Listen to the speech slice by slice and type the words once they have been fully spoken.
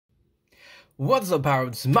What's up,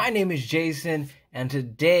 Powereds? My name is Jason, and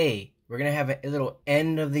today we're gonna have a little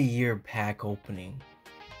end of the year pack opening.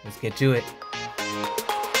 Let's get to it.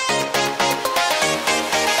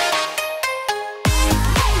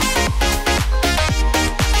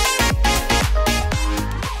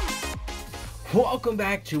 Welcome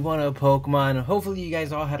back to One Up Pokemon. Hopefully you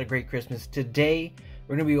guys all had a great Christmas. Today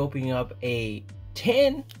we're gonna be opening up a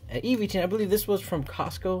tin, an EV tin. I believe this was from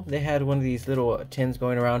Costco. They had one of these little tins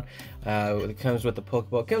going around. It comes with the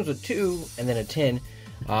Pokeball. It comes with two and then a tin.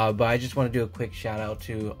 But I just want to do a quick shout out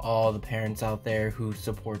to all the parents out there who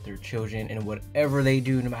support their children in whatever they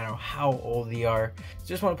do, no matter how old they are.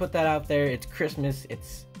 Just want to put that out there. It's Christmas.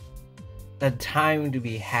 It's the time to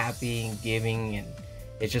be happy and giving, and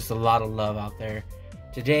it's just a lot of love out there.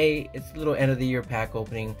 Today, it's a little end of the year pack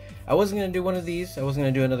opening. I wasn't going to do one of these. I wasn't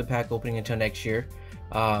going to do another pack opening until next year.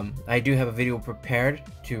 I do have a video prepared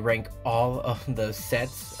to rank all of the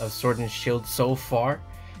sets of Sword and Shield so far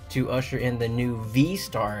to usher in the new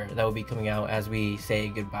V-Star that will be coming out as we say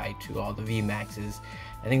goodbye to all the V-Maxes.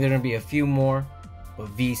 I think there are going to be a few more, but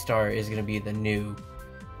V-Star is going to be the new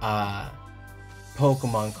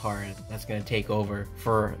Pokemon card that's going to take over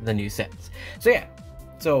for the new sets. So yeah.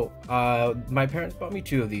 So, my parents bought me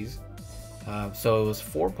two of these. So it was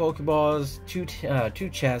 4 Pokeballs, two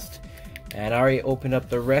chests, and I already opened up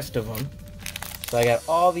the rest of them. So I got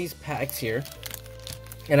all these packs here.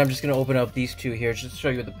 And I'm just going to open up these two here just to show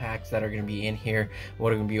you the packs that are going to be in here,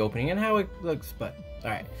 what are going to be opening, and how it looks. But,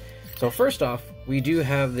 alright. So first off, we do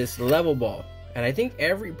have this level ball. And I think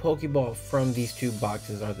every Pokeball from these two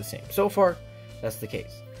boxes are the same. So far, that's the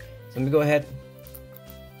case. So let me go ahead,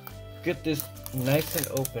 get this nice and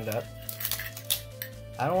opened up.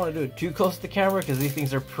 I don't want to do it too close to the camera because these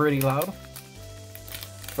things are pretty loud.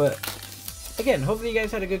 But again, hopefully you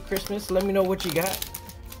guys had a good Christmas. Let me know what you got.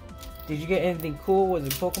 Did you get anything cool? Was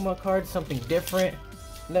it Pokemon cards? Something different?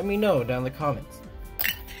 Let me know down in the comments.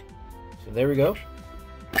 So there we go.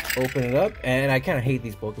 Open it up. And I kind of hate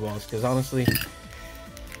these Pokeballs because honestly,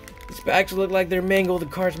 these packs look like they're mangled. The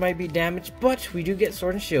cards might be damaged. But we do get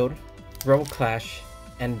Sword and Shield, Rebel Clash,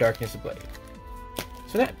 and Darkness Ablaze.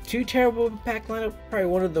 So not too terrible of a pack lineup. Probably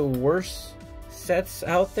one of the worst sets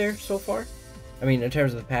out there so far. I mean, in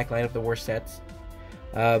terms of the pack lineup, the worst sets.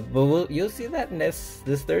 But you'll see that this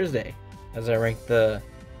Thursday as I rank the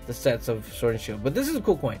sets of Sword and Shield. But this is a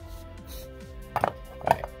cool coin.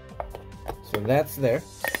 Alright. So that's there.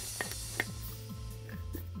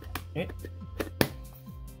 Okay.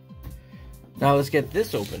 Now let's get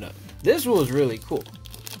this opened up. This was really cool.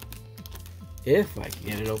 If I can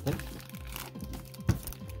get it open.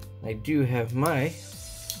 I do have my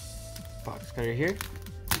box cutter here.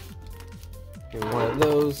 Get one of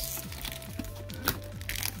those.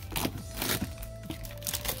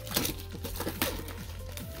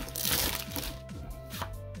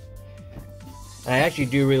 I actually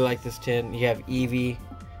do really like this tin. You have Eevee,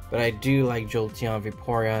 but I do like Jolteon,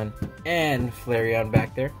 Vaporeon, and Flareon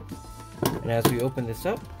back there. And as we open this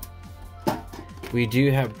up, we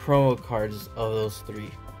do have promo cards of those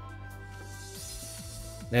 3.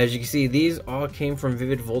 Now, as you can see, these all came from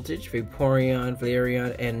Vivid Voltage, Vaporeon,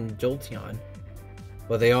 Flareon, and Jolteon.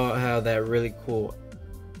 But they all have that really cool...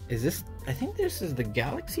 Is this... I think this is the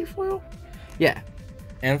Galaxy foil? Yeah.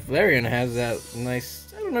 And Flareon has that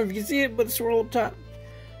nice... I don't know if you can see it, but the swirl up top.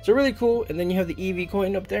 So really cool. And then you have the Eevee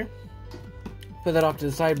coin up there. Put that off to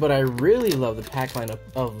the side. But I really love the pack lineup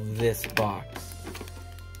of this box.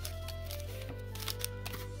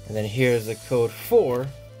 And then here's the code for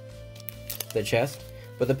the chest.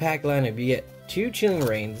 But the pack lineup, you get 2 Chilling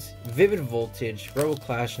Reigns, Vivid Voltage, Rebel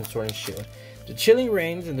Clash, and Sword and Shield. The Chilling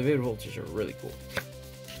Reigns and the Vivid Voltage are really cool.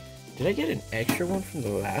 Did I get an extra one from the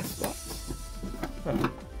last box? Huh.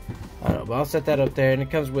 I don't know, but I'll set that up there. And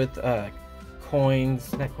it comes with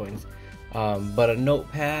coins, not coins, but a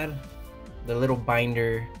notepad, the little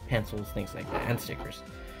binder, pencils, things like that, and stickers.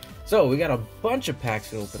 So we got a bunch of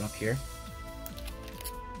packs to open up here.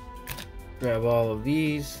 Grab all of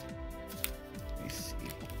these.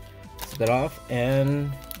 That off,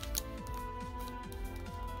 and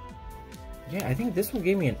yeah, I think this one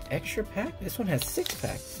gave me an extra pack. This one has 6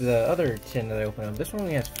 packs. The other tin that I opened up, this one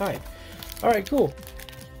only has 5. Alright, cool.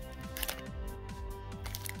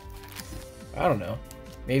 I don't know,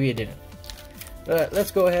 maybe it didn't, but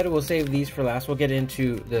let's go ahead and we'll save these for last. We'll get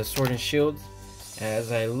into the Sword and Shields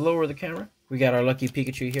as I lower the camera. We got our lucky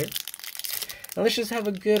Pikachu here, and let's just have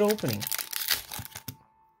a good opening.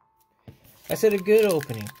 I said a good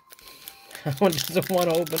opening. One doesn't want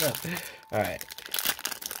to open up. Alright.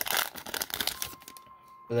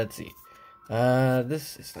 Let's see.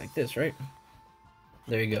 This is like this, right?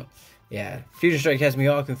 There you go. Yeah, Fusion Strike has me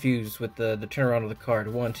all confused with the turnaround of the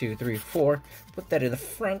card. 1, 2, 3, 4. Put that in the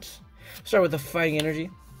front. Start with the Fighting Energy.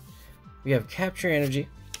 We have Capture Energy,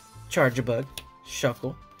 Charge-a-Bug,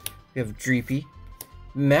 Shuckle. We have Dreepy,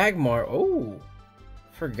 Magmar. Oh,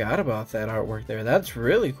 forgot about that artwork there. That's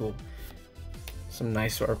really cool. Some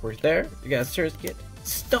nice artwork there. You got Surskit,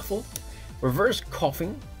 Stuffle, Reverse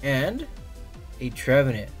Coughing, and a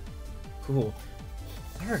Trevenant. Cool.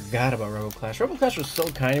 I forgot about Rebel Clash. Rebel Clash was so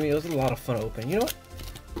kind to me. It was a lot of fun to open. You know what?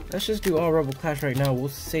 Let's just do all Rebel Clash right now. We'll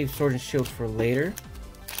save Sword and Shield for later.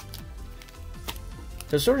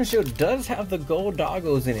 So Sword and Shield does have the gold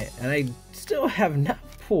doggos in it, and I still have not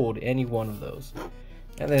pulled any one of those.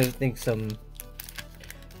 And then I think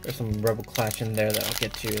there's some Rebel Clash in there that I'll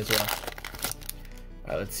get to as well.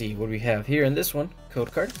 Alright, let's see what we have here in this one.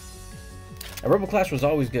 Code card. A Rebel Clash was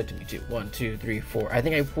always good to me too. 1, 2, 3, 4. I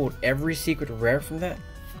think I pulled every secret rare from that.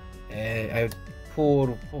 And I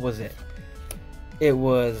pulled, what was it? It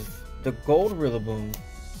was the gold Rillaboom.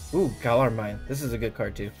 Ooh, Galar Mine. This is a good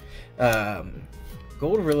card too.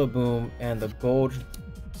 Gold Rillaboom and the gold,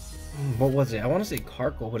 what was it? I want to say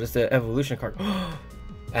Karkle, but it's the evolution card.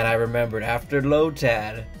 And I remembered after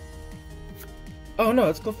Lotad. Oh no,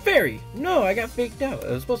 it's Clefairy. No, I got faked out. It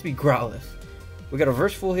was supposed to be Growlithe. We got a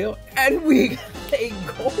reverse full heal, and we got a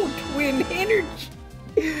gold twin energy.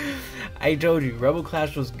 I told you, Rebel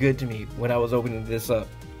Clash was good to me when I was opening this up.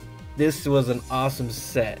 This was an awesome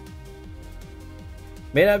set.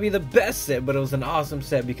 May not be the best set, but it was an awesome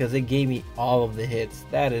set because it gave me all of the hits.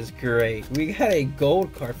 That is great. We got a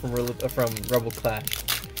gold card from Rebel Clash.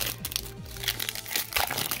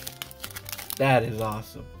 That is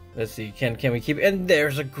awesome. Let's see, can we keep it? And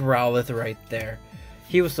there's a Growlithe right there.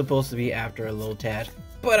 He was supposed to be after a Lotad,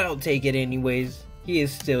 but I'll take it anyways. He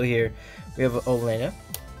is still here. We have Olena,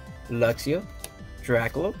 Luxio,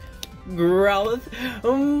 Dracoloak, Growlithe,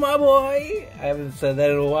 my boy. I haven't said that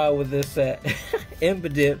in a while with this set.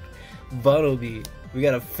 Impidimp, Bunnelby. We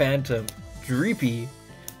got a Phantom, Dreepy,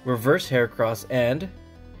 Reverse Heracross, and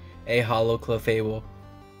a Hollow Clefable.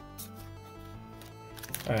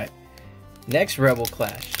 Alright. Next Rebel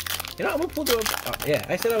Clash. You know, I'm gonna pull the... Oh, yeah,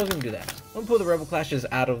 I said I was gonna do that. I'm gonna pull the Rebel Clashes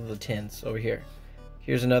out of the tins over here.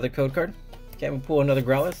 Here's another code card. Can we pull another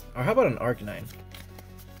Growlithe? Or how about an Arcanine?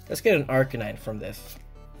 Let's get an Arcanine from this.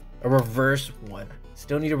 A reverse one.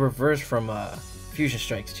 Still need a reverse from Fusion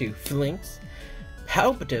Strikes too. Flinks,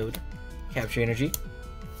 Palpitoad, Capture Energy,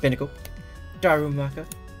 Pinnacle, Darumaka.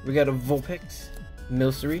 We got a Vulpix,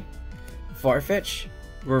 Milcery, Farfetch,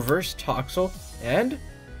 Reverse Toxel, and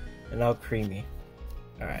an Alcremie.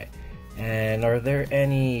 Alright. And are there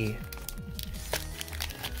any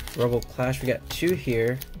Rebel Clash? We got 2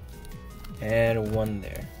 here and 1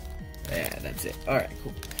 there. Yeah, that's it. Alright,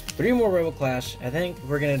 cool. 3 more Rebel Clash. I think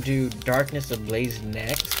we're gonna do Darkness Ablaze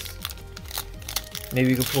next. Maybe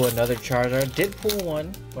you could pull another Charizard. I did pull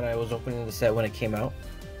one when I was opening the set when it came out.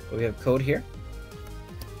 But we have code here.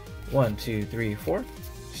 1, 2, 3, 4.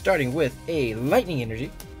 Starting with a Lightning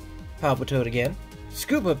Energy, Palpitoad again,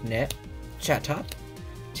 Scoop Up Net, Chatot,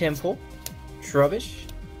 Temple, Trubbish,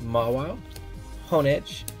 Mawile,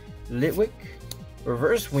 Honedge, Litwick,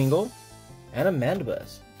 Reverse Wingull, and a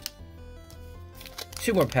Mandibuzz.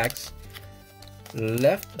 2 more packs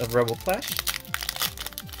left of Rebel Clash.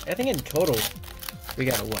 I think in total we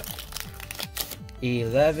got what?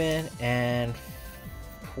 11 and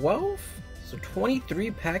 12? So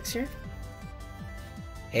 23 packs here.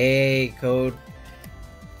 Hey, code.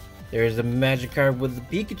 There's a magic card with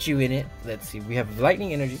the Pikachu in it. Let's see. We have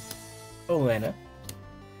Lightning Energy, Olena,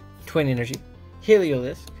 Twin Energy,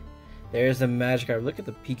 Heliolisk. There's a magic card. Look at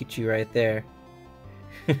the Pikachu right there.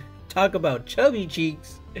 Talk about chubby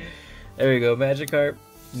cheeks. There we go. Magikarp,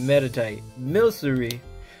 Meditite, Milcery,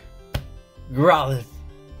 Growlithe,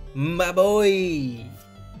 my boy.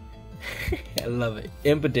 I love it.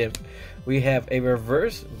 Impidimp. We have a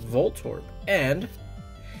reverse Voltorb and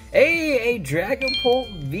a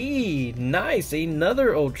Dragapult V. Nice.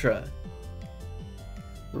 Another Ultra.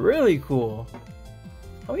 Really cool.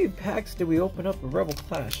 How many packs did we open up of Rebel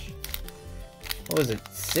Clash? What was it?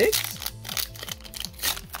 6?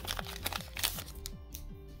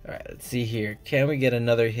 Alright, let's see here. Can we get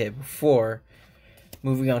another hit before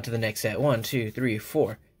moving on to the next set? 1, 2, 3,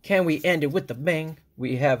 4. Can we end it with the bang?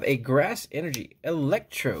 We have a Grass Energy,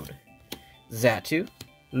 Electrode, Xatu,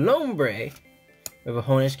 Lombre. We have a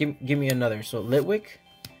Honus. Give me another. So Litwick,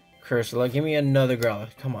 Cursula. Give me another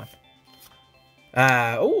Growlithe. Come on.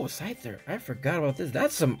 Oh, Scyther. I forgot about this.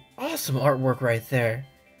 That's some awesome artwork right there.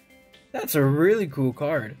 That's a really cool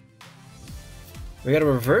card. We got a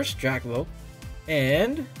reverse Dracloak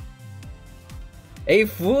and a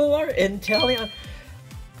full art Inteleon.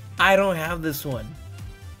 I don't have this one.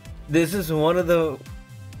 This is one of the...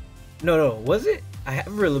 No, was it? I have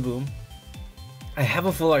Rillaboom. I have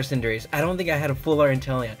a full art Cinderace. I don't think I had a full art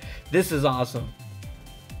Inteleon. This is awesome.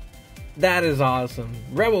 That is awesome.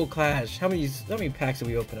 Rebel Clash. How many packs did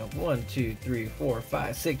we open up? 1, 2, 3, 4,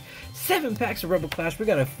 5, 6, 7 packs of Rebel Clash. We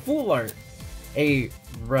got a full art, a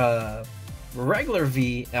regular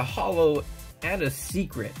V, a holo, and a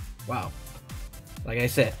secret. Wow. Like I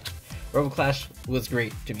said, Rebel Clash was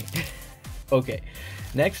great to me. Okay.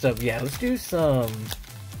 Next up, yeah, let's do some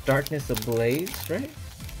Darkness Ablaze, right?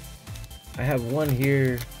 I have one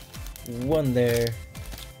here, one there.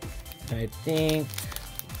 I think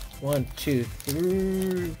 1, 2,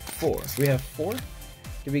 3, 4. We have 4.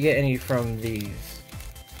 Did we get any from these?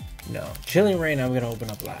 No. Chilling Rain I'm gonna open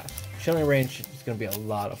up last. Chilling Rain is gonna be a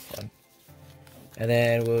lot of fun. And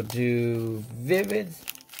then we'll do Vivid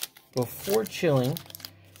before Chilling,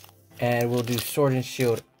 and we'll do Sword and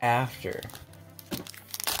Shield after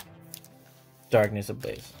Darkness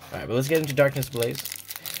Ablaze. Alright, but let's get into Darkness Ablaze.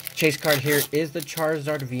 Chase card here is the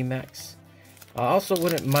Charizard VMAX. I also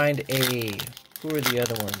wouldn't mind a... Who are the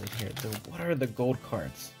other ones in here? What are the gold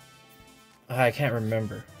cards? I can't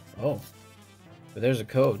remember. Oh. But there's a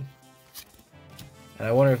code. And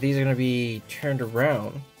I wonder if these are going to be turned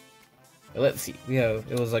around. But let's see.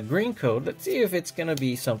 It was a green code. Let's see if it's going to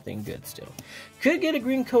be something good still. Could get a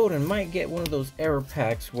green code and might get one of those error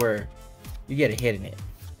packs where you get a hit in it.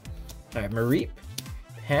 Alright, Mareep,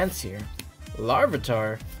 Pansear,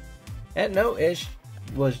 Larvitar, and no, it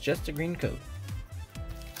was just a green code.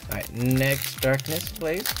 Alright, next Darkness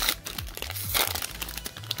Blaze.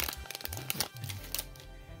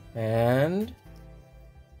 And...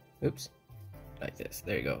 oops. Like this.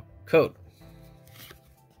 There you go. Code.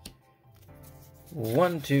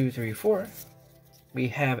 1, 2, 3, 4. We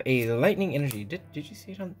have a Lightning Energy. Did you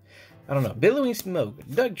see it on... I don't know. Billowing Smoke,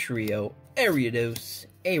 Doug Trio, Ariados,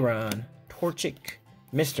 Aron, Torchic,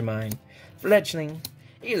 Mr. Mime, Fletchling,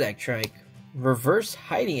 Electrike, Reverse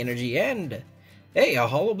Hiding Energy, and hey, a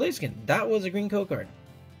Holo Blaziken. That was a green code card.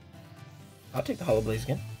 I'll take the Holo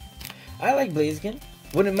Blaziken. I like Blaziken.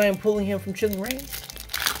 Wouldn't mind pulling him from Chilling Rains.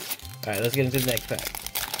 Alright, let's get into the next pack.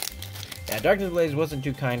 Yeah, Darkness Blaze wasn't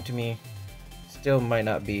too kind to me. Still might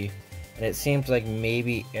not be. And it seems like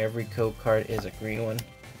maybe every code card is a green one.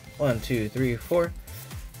 1, 2, 3, 4.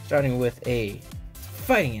 Starting with a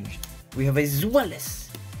Fighting Energy. We have a Zweilous,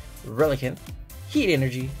 Relicanth, Heat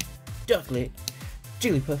Energy, Ducklet,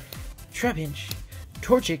 Jigglypuff, Trapinch,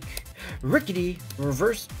 Torchic, Rickety,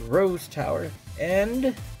 Reverse Rose Tower,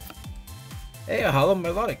 and a Holo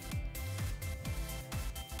Melodic.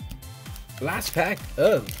 Last pack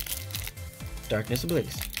of Darkness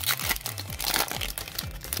Ablaze.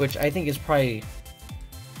 Which I think is probably...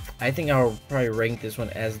 I think I'll probably rank this one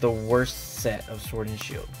as the worst set of Sword and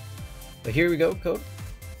Shield. But here we go, code.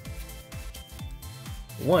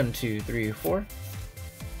 1, 2, 3, 4.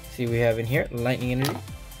 See what we have in here. Lightning Energy,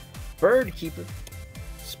 Bird Keeper,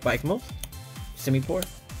 Spike Moth, Simipour,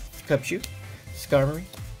 Cupchew, Skarmory,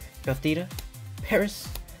 Gothita, Paris,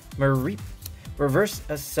 Mareep, Reverse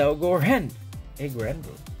Aselgor, and a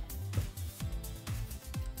Granbull.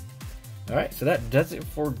 Alright, so that does it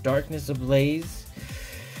for Darkness Ablaze.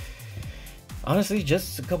 Honestly,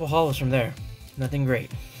 just a couple holos from there. Nothing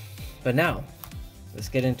great. But now, let's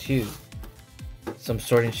get into some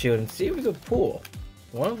Sword and Shield and see if we could pull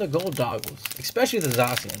one of the gold doggles, especially the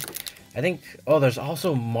Zacian. I think, oh, there's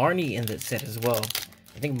also Marnie in that set as well.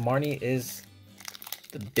 I think Marnie is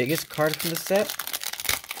the biggest card from the set.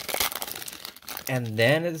 And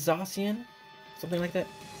then it's Zacian, something like that.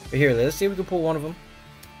 But here, let's see if we can pull one of them.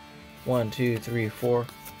 1, 2, 3, 4.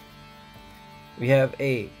 We have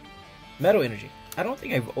a Metal Energy. I don't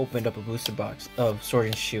think I've opened up a booster box of Sword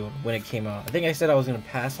and Shield when it came out. I think I said I was going to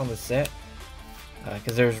pass on the set.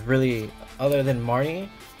 Because there's really, other than Marnie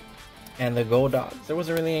and the Gold Dogs, there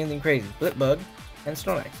wasn't really anything crazy. Blipbug and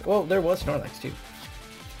Snorlax. Well, there was Snorlax too.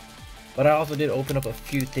 But I also did open up a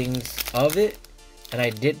few things of it. And I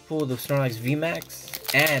did pull the Snorlax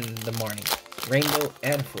VMAX and the Marnie. Rainbow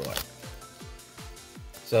and Full Art.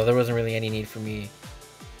 So there wasn't really any need for me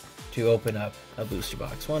to open up a booster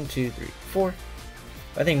box. 1, 2, 3, 4.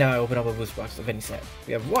 I think now I open up a booster box of any set.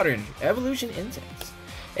 We have Water Energy, Evolution Incense.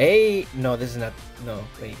 No, this is not, no,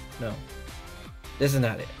 wait, no. This is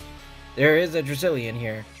not it. There is a Dracilian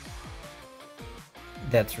here.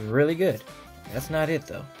 That's really good. That's not it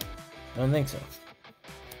though. I don't think so.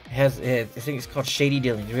 It has, I think it's called Shady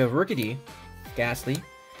Dealings. We have Rookidee, Ghastly,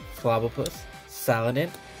 Clobbopus, Saladin,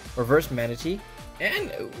 Reverse Manatee,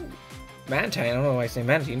 and Mantine. I don't know why I say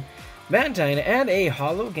Mantine. Mantine and a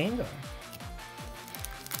Holo Gengar.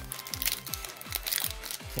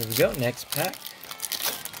 Here we go, next pack.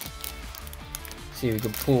 See if we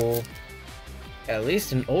can pull at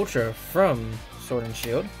least an Ultra from Sword and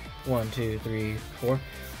Shield. 1, 2, 3, 4.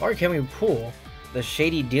 Or can we pull the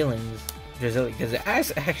Shady Dealings Drizzly? Because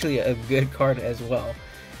that's actually a good card as well.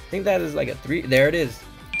 I think that is like a 3. There it is.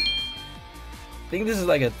 I think this is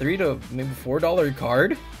like a $3 to maybe $4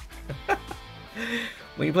 card.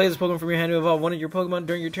 When you play this Pokemon from your hand to evolve one of your Pokemon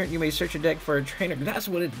during your turn, you may search your deck for a trainer. That's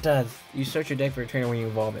what it does. You search your deck for a trainer when you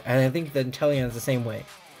evolve it. And I think the Inteleon is the same way.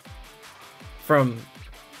 From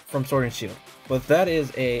Sword and Shield. But that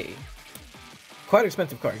is a quite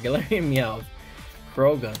expensive card. Galarian Meowth,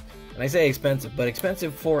 Krogan. And I say expensive, but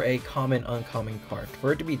expensive for a common, uncommon card.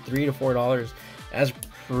 For it to be $3 to $4, that's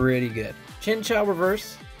pretty good. Chinchou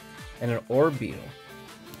Reverse and an Orbeetle.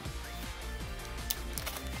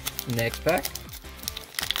 Next pack.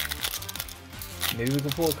 Maybe we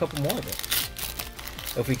can pull a couple more of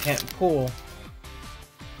it. If we can't pull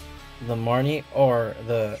the Marnie or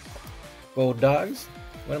the Gold Dogs,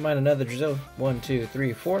 wouldn't mind another Drizzle. 1, 2,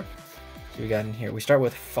 3, 4. So we got in here. We start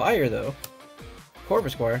with Fire though.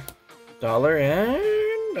 Corvisquire, Dollar,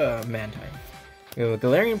 and Mantine. We have a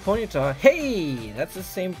Galarian Ponyta. Hey! That's the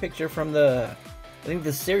same picture from I think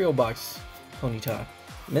the cereal box Ponyta.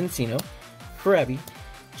 Mencino, Krabby,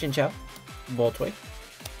 Chinchou, Voltoy,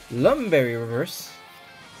 Lumberry Reverse,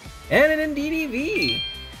 and an DDV.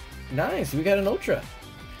 Nice, we got an Ultra.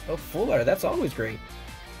 Oh, Full Art, that's always great.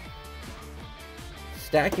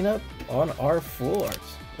 Stacking up on our Full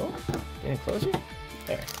Arts. Oh, getting closer.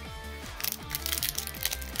 There.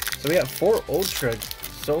 So we have 4 Ultra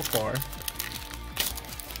so far.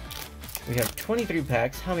 We have 23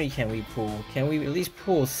 packs. How many can we pull? Can we at least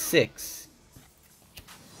pull 6?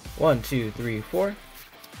 1, 2, 3, 4.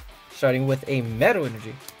 Starting with a Metal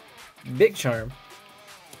Energy. Big Charm.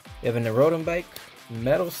 We have a Nerodon Bike.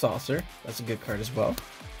 Metal Saucer. That's a good card as well.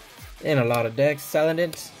 And a lot of decks.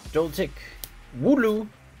 Salandit, Joltik, Wooloo,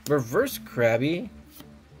 Reverse Krabby,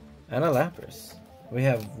 and a Lapras. We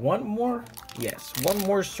have one more. Yes, one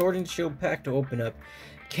more Sword and Shield pack to open up.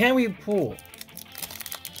 Can we pull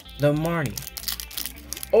the Marnie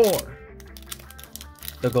or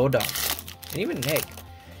the Gold Dog? And even heck,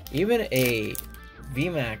 even a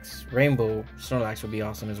VMAX Rainbow Snorlax would be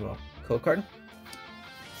awesome as well. Code card.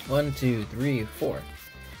 1, 2, 3, 4.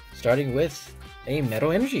 Starting with a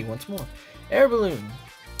Metal Energy once more. Air Balloon,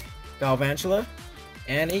 Galvantula,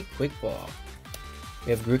 and a Quick Ball.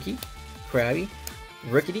 We have Grookey, Krabby,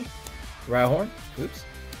 Rickety, Rhyhorn, oops,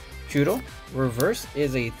 Choodle, Reverse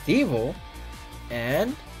is a Thievul,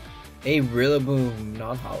 and a Rillaboom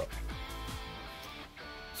non-hollow.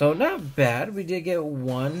 So not bad. We did get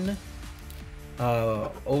one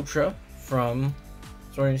Ultra from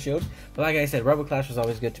Sword and Shield, but like I said, Rebel Clash was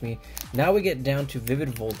always good to me. Now we get down to Vivid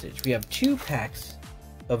Voltage. We have 2 packs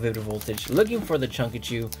of Vivid Voltage. Looking for the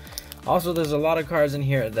Chunkachu. Also, there's a lot of cards in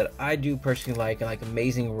here that I do personally like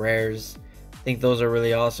Amazing Rares. I think those are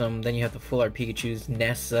really awesome. Then you have the Full Art Pikachus,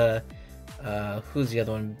 Nessa, who's the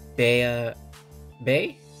other one? Bea,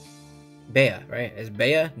 right? It's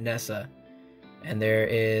Bea, Nessa. And there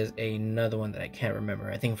is another one that I can't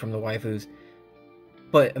remember. I think from the waifus.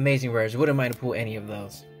 But Amazing Rares, wouldn't mind to pull any of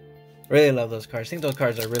those. Really love those cards. I think those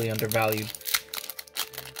cards are really undervalued.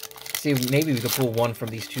 See, maybe we could pull one from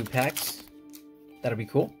these 2 packs. That'll be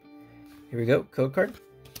cool. Here we go, code card.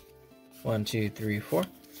 1, 2, 3, 4.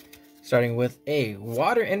 Starting with a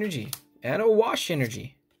Water Energy and a Wash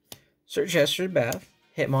Energy. Surchester Bath,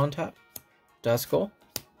 Hitmontop, Duskull,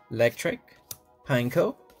 Electric,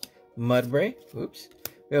 Pineco, Mudbray, oops.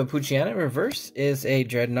 We have a Poochyena. Reverse is a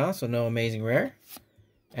Dreadnought, so no Amazing Rare.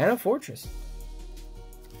 And a Fortress.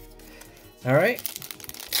 Alright.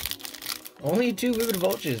 Only 2 Vivid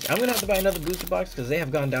Vultures. I'm going to have to buy another booster box because they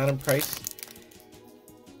have gone down in price.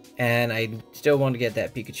 And I still want to get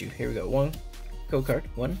that Pikachu. Here we go. 1 code card.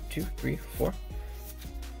 1, 2, 3, 4.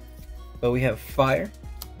 But we have Fire,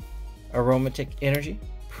 Aromatic Energy,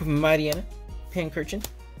 Mightyena, Pincurchin,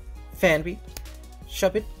 Fanby,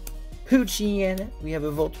 Shuppet, Poochyena. We have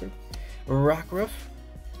a Voltorb, Rockruff.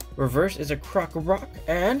 Reverse is a Croc-Rock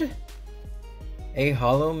and a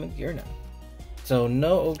Hollow Magearna. So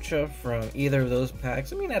no Ultra from either of those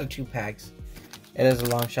packs. I mean, out of 2 packs, it is a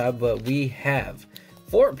long shot, but we have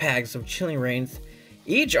 4 packs of Chilling Reigns.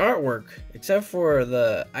 Each artwork, except for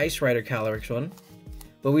the Ice Rider Calyrex one.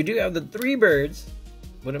 But we do have the 3 birds.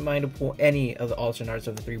 Wouldn't mind to pull any of the alternate arts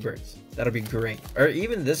of the 3 birds. That'll be great. Or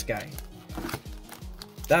even this guy.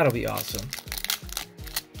 That'll be awesome.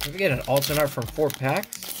 If we get an alternate art from 4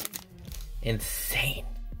 packs, insane.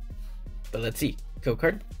 But let's see. Code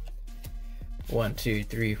card. 1, 2,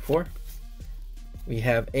 3, 4. We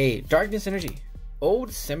have a Darkness Energy,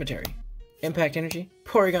 Old Cemetery, Impact Energy,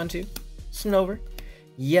 Porygon 2, Snover,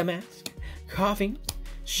 Yamask, Coughing,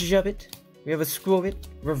 Shubbit. We have a Squovit,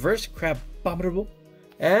 Reverse Crabominable,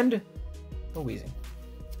 and a Weezing.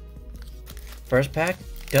 First pack,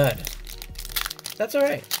 dud. That's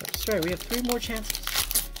alright. That's right. We have 3 more chances.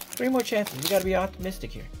 3 more chances. We gotta be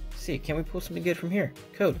optimistic here. Let's see, can we pull something good from here?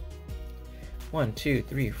 Code. 1, 2,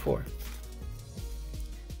 3, 4.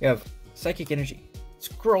 We have Psychic Energy,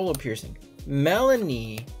 Scroll Piercing,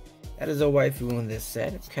 Melanie. That is a waifu in this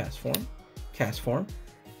set. Cast form.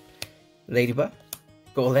 Ladybug,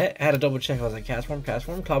 Golett. I had to double check. I was like, cast form.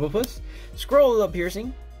 Clobbopus, Scroll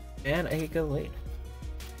Piercing, and a Golett.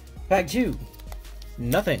 Pack 2.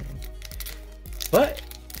 Nothing. But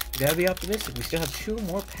we gotta be optimistic. We still have 2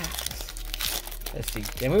 more packs. Let's see.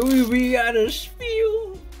 Can we got a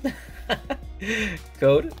spiel.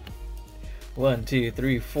 Code. 1, 2,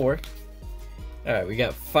 3, 4. Alright, we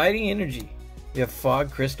got Fighting Energy. We have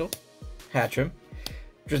Fog Crystal, Hatchrim.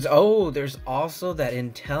 There's also that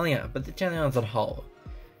Inteleon, but the Inteleon's on hollow.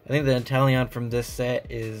 I think the Inteleon from this set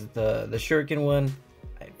is the Shuriken one.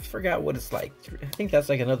 I forgot what it's like. I think that's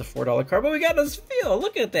like another $4 card, but we got a spiel.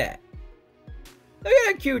 Look at that. Look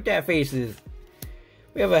at how cute that face is.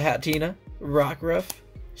 We have a Hatina, Rockruff,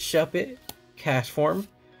 Shuppet, Cast Form,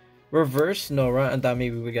 Reverse Nora, and thought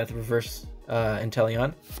maybe we got the reverse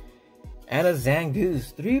Inteleon, and a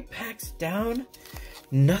Zangoose. 3 packs down.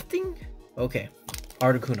 Nothing? Okay.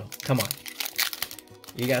 Articuno, come on.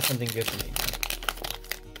 You got something good for me.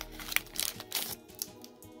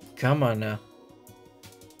 Come on now.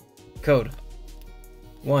 Code.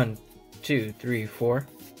 1, 2, 3, 4.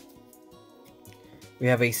 We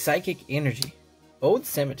have a Psychic Energy, Old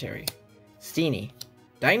Cemetery, Steenie,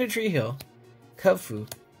 Dynatree Hill,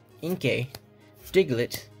 Kubfu, Inkay,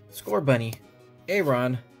 Diglett, Scorbunny,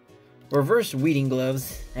 Aron, Reverse Weeding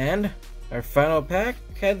Gloves, and our final pack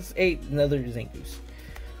has another Zangoose.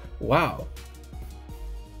 Wow.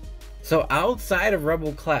 So outside of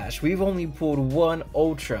Rebel Clash, we've only pulled 1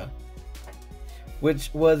 Ultra, which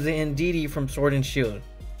was the Indeedee from Sword and Shield.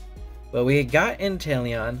 But we got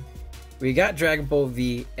Inteleon, we got Dragon Ball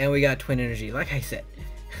V, and we got Twin Energy. Like I said,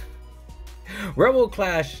 Rebel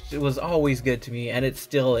Clash was always good to me, and it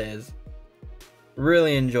still is.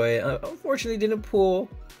 Really enjoy it. Unfortunately, didn't pull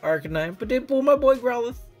Arcanine, but did pull my boy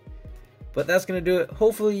Growlithe. But that's gonna do it.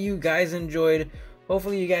 Hopefully you guys enjoyed.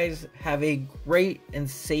 Hopefully you guys have a great and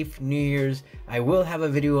safe New Year's. I will have a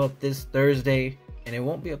video up this Thursday, and it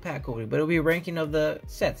won't be a pack opening, but it'll be a ranking of the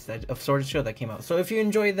sets of Sword and Shield that came out. So if you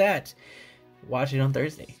enjoyed that, watch it on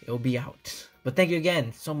Thursday. It'll be out. But thank you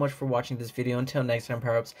again so much for watching this video. Until next time,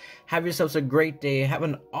 Power-Ups, have yourselves a great day. Have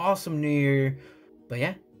an awesome New Year. But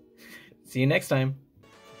yeah, see you next time.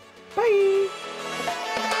 Bye!